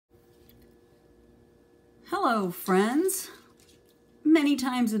Hello, friends. Many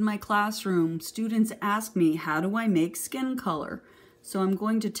times in my classroom, students ask me, how do I make skin color? So I'm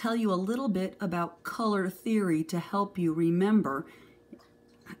going to tell you a little bit about color theory to help you remember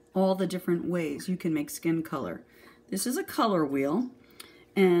all the different ways you can make skin color. This is a color wheel,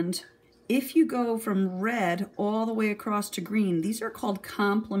 and if you go from red all the way across to green, these are called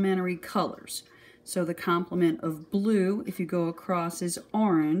complementary colors. So the complement of blue, if you go across, is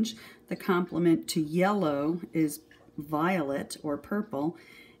orange. The complement to yellow is violet or purple.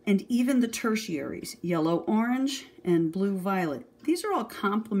 And even the tertiaries, yellow-orange and blue-violet. These are all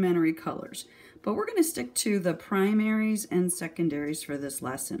complementary colors. But we're going to stick to the primaries and secondaries for this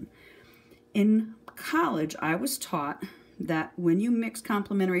lesson. In college, I was taught that when you mix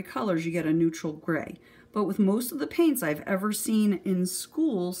complementary colors, you get a neutral gray. But with most of the paints I've ever seen in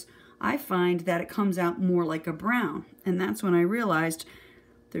schools, I find that it comes out more like a brown. And that's when I realized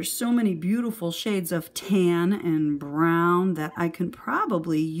there's so many beautiful shades of tan and brown that I can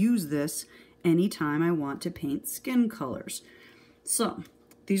probably use this anytime I want to paint skin colors. So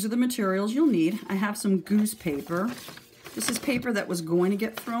these are the materials you'll need. I have some goose paper. This is paper that was going to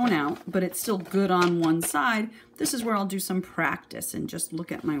get thrown out, but it's still good on one side. This is where I'll do some practice and just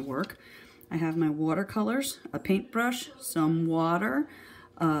look at my work. I have my watercolors, a paintbrush, some water,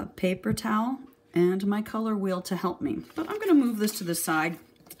 a paper towel, and my color wheel to help me. But I'm going to move this to the side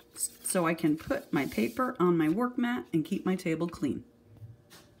so I can put my paper on my work mat and keep my table clean.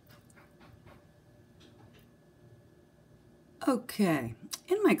 Okay,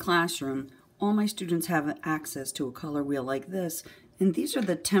 in my classroom, all my students have access to a color wheel like this, and these are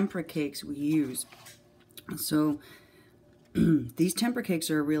the tempera cakes we use. So these tempera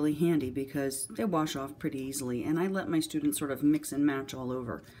cakes are really handy because they wash off pretty easily, and I let my students sort of mix and match all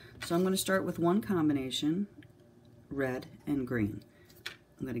over. So I'm going to start with one combination, red and green.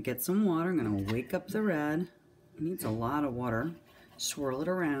 I'm going to get some water. I'm going to wake up the red. It needs a lot of water. Swirl it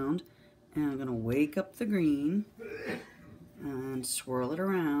around, and I'm going to wake up the green and swirl it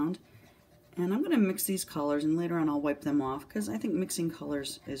around. And I'm going to mix these colors, and later on I'll wipe them off because I think mixing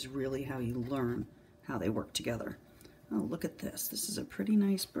colors is really how you learn how they work together. Oh, look at this. This is a pretty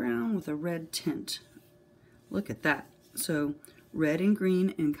nice brown with a red tint. Look at that. So red and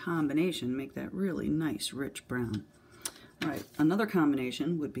green in combination make that really nice, rich brown. All right, another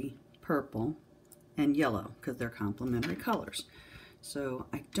combination would be purple and yellow because they're complementary colors. So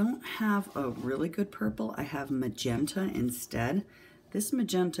I don't have a really good purple. I have magenta instead. This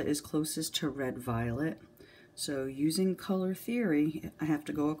magenta is closest to red-violet. So using color theory, I have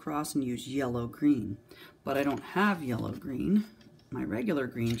to go across and use yellow-green. But I don't have yellow-green. My regular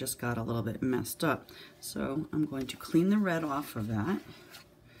green just got a little bit messed up. So I'm going to clean the red off of that.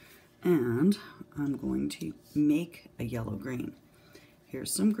 And I'm going to make a yellow-green.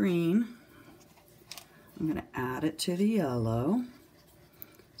 Here's some green. I'm going to add it to the yellow.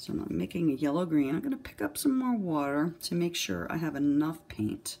 So I'm making a yellow-green. I'm going to pick up some more water to make sure I have enough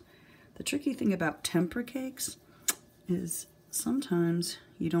paint. The tricky thing about tempera cakes is sometimes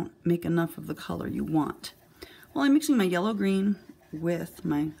you don't make enough of the color you want. Well, I'm mixing my yellow-green with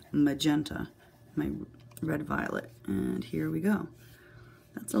my magenta, my red-violet, and here we go.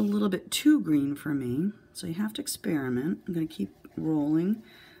 That's a little bit too green for me, so you have to experiment. I'm going to keep rolling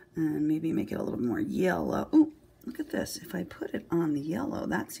and maybe make it a little more yellow. Ooh, look at this. If I put it on the yellow,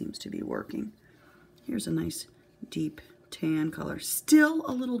 that seems to be working. Here's a nice deep tan color. Still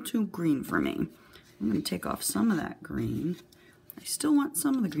a little too green for me. I'm going to take off some of that green. I still want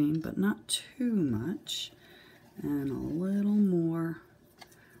some of the green, but not too much. And a little more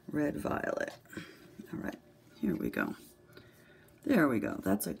red-violet. All right, here we go. There we go.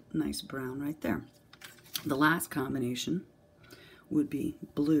 That's a nice brown right there. The last combination would be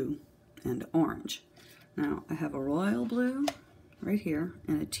blue and orange. Now, I have a royal blue right here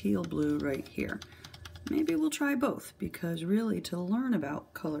and a teal blue right here. Maybe we'll try both because really to learn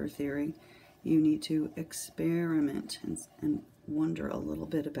about color theory, you need to experiment and wonder a little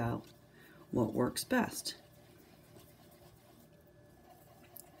bit about what works best.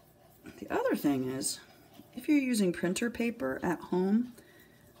 The other thing is, if you're using printer paper at home,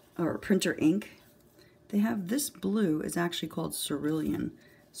 or printer ink, they have this blue is actually called cerulean.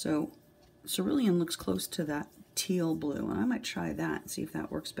 So cerulean looks close to that teal blue, and I might try that and see if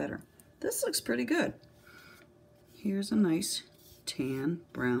that works better. This looks pretty good. Here's a nice tan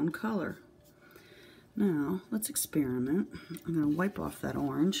brown color. Now, let's experiment. I'm going to wipe off that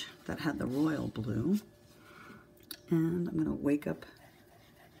orange that had the royal blue, and I'm going to wake up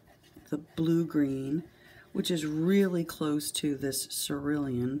the blue-green, which is really close to this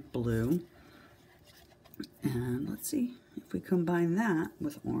cerulean blue. And let's see if we combine that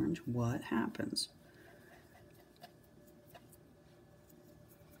with orange, what happens?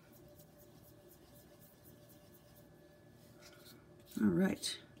 All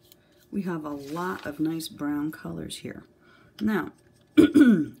right, we have a lot of nice brown colors here. Now,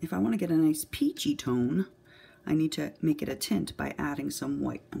 if I want to get a nice peachy tone, I need to make it a tint by adding some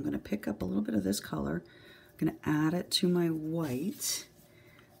white. I'm going to pick up a little bit of this color. I'm going to add it to my white.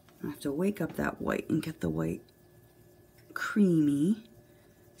 I have to wake up that white and get the white creamy.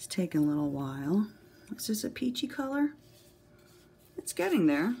 It's taking a little while. Is this a peachy color? It's getting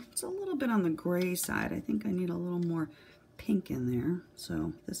there. It's a little bit on the gray side. I think I need a little more pink in there.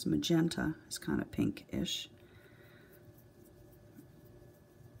 So this magenta is kind of pinkish.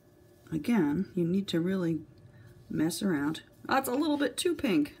 Again, you need to really mess around. Oh, it's a little bit too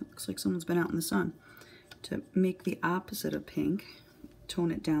pink. Looks like someone's been out in the sun. To make the opposite of pink,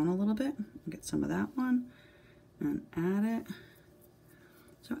 tone it down a little bit. Get some of that one and add it.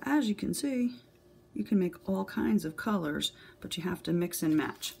 So as you can see, you can make all kinds of colors, but you have to mix and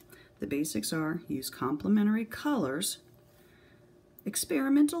match. The basics are use complementary colors,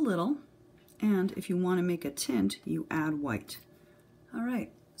 experiment a little, and if you want to make a tint, you add white. All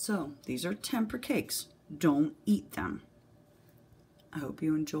right, so these are tempera cakes. Don't eat them. I hope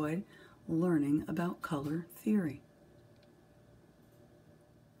you enjoyed learning about color theory.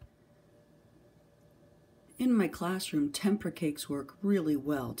 In my classroom, tempera cakes work really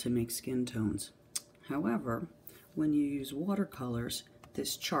well to make skin tones. However, when you use watercolors,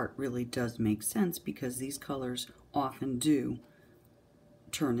 this chart really does make sense because these colors often do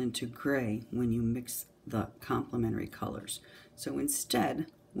turn into gray when you mix the complementary colors. So instead,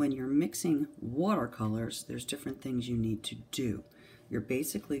 when you're mixing watercolors, there's different things you need to do. You're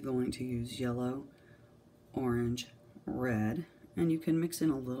basically going to use yellow, orange, red, and you can mix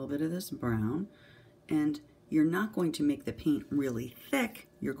in a little bit of this brown, and you're not going to make the paint really thick,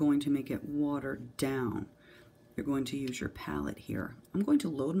 you're going to make it watered down. You're going to use your palette here. I'm going to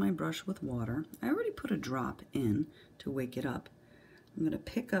load my brush with water. I already put a drop in to wake it up. I'm going to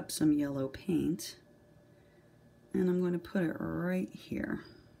pick up some yellow paint, and I'm going to put it right here.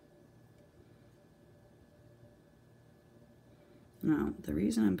 Now, the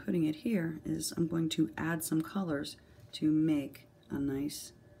reason I'm putting it here is I'm going to add some colors to make a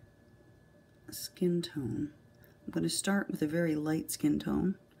nice skin tone. I'm going to start with a very light skin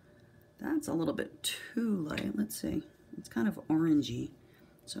tone. That's a little bit too light. Let's see. It's kind of orangey.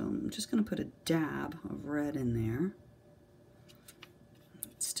 So I'm just going to put a dab of red in there.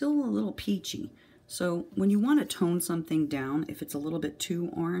 It's still a little peachy. So when you want to tone something down, if it's a little bit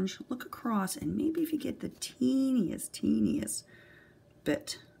too orange, look across and maybe if you get the teeniest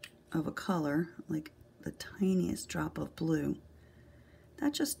bit of a color, like the tiniest drop of blue,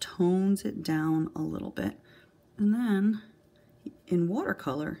 that just tones it down a little bit. And then in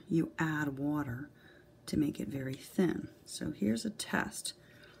watercolor, you add water to make it very thin. So here's a test.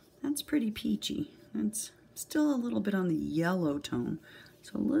 That's pretty peachy. It's still a little bit on the yellow tone.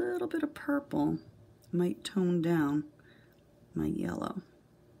 So a little bit of purple might tone down my yellow.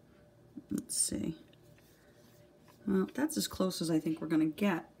 Let's see. Well, that's as close as I think we're going to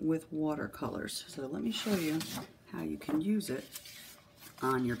get with watercolors. So let me show you how you can use it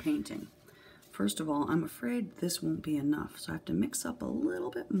on your painting. First of all, I'm afraid this won't be enough, so I have to mix up a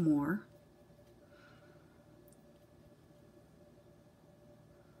little bit more.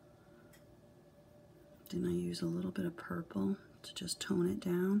 Didn't I use a little bit of purple to just tone it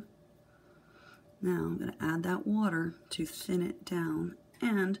down? Now I'm going to add that water to thin it down,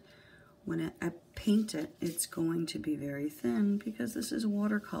 and when I paint it, it's going to be very thin because this is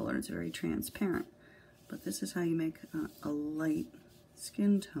watercolor. It's very transparent. But this is how you make a light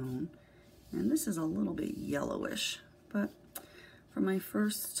skin tone. And this is a little bit yellowish, but for my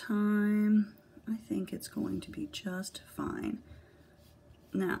first time, I think it's going to be just fine.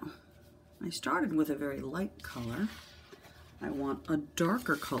 Now, I started with a very light color. I want a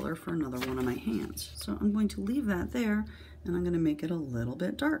darker color for another one of my hands. So I'm going to leave that there, and I'm going to make it a little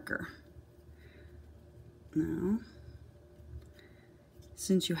bit darker. Now,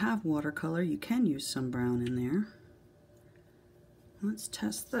 since you have watercolor, you can use some brown in there. Let's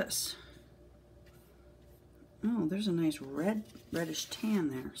test this. Oh, there's a nice reddish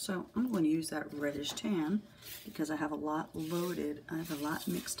tan there. So I'm going to use that reddish tan because I have a lot loaded. I have a lot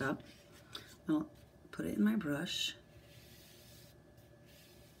mixed up. I'll put it in my brush.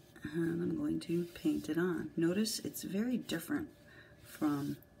 And I'm going to paint it on. Notice it's very different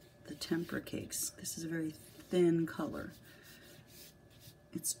from the tempera cakes. This is a very thin color.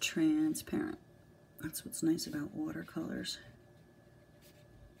 It's transparent. That's what's nice about watercolors.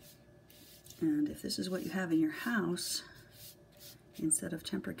 And if this is what you have in your house, instead of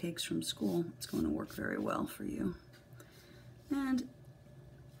tempera cakes from school, it's going to work very well for you. And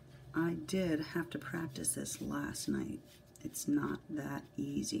I did have to practice this last night. It's not that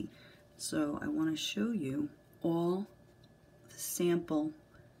easy. So I want to show you all the sample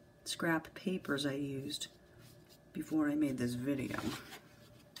scrap papers I used before I made this video.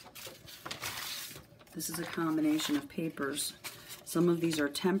 This is a combination of papers. Some of these are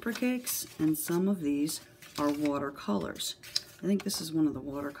tempera cakes and some of these are watercolors. I think this is one of the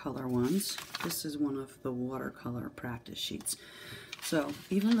watercolor ones. This is one of the watercolor practice sheets. So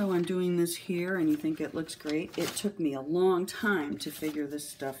even though I'm doing this here and you think it looks great, it took me a long time to figure this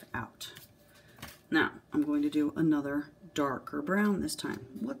stuff out. Now I'm going to do another darker brown this time.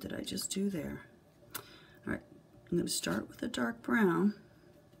 What did I just do there? All right, I'm going to start with a dark brown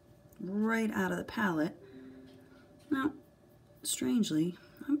right out of the palette. Now, strangely,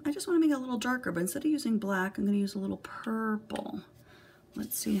 I just want to make it a little darker, but instead of using black, I'm going to use a little purple.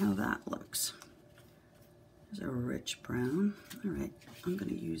 Let's see how that looks. There's a rich brown. All right, I'm going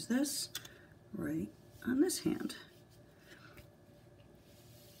to use this right on this hand.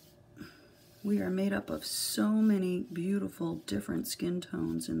 We are made up of so many beautiful different skin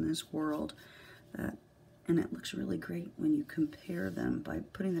tones in this world and it looks really great when you compare them by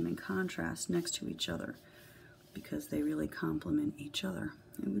putting them in contrast next to each other because they really complement each other.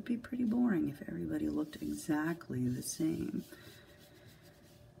 It would be pretty boring if everybody looked exactly the same.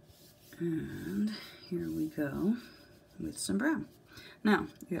 And here we go with some brown. Now,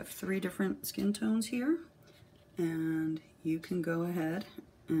 you have 3 different skin tones here, and you can go ahead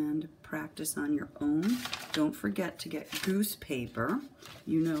and practice on your own. Don't forget to get goose paper.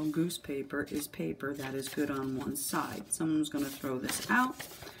 You know goose paper is paper that is good on one side. Someone's going to throw this out,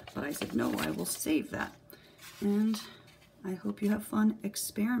 but I said, no, I will save that. And I hope you have fun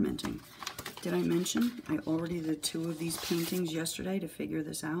experimenting. Did I mention I already did 2 of these paintings yesterday to figure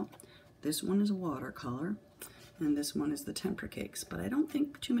this out? This one is watercolor, and this one is the tempera cakes. But I don't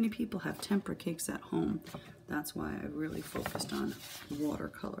think too many people have tempera cakes at home. That's why I really focused on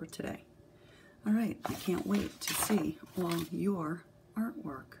watercolor today. All right, I can't wait to see all your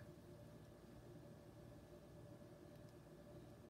artwork.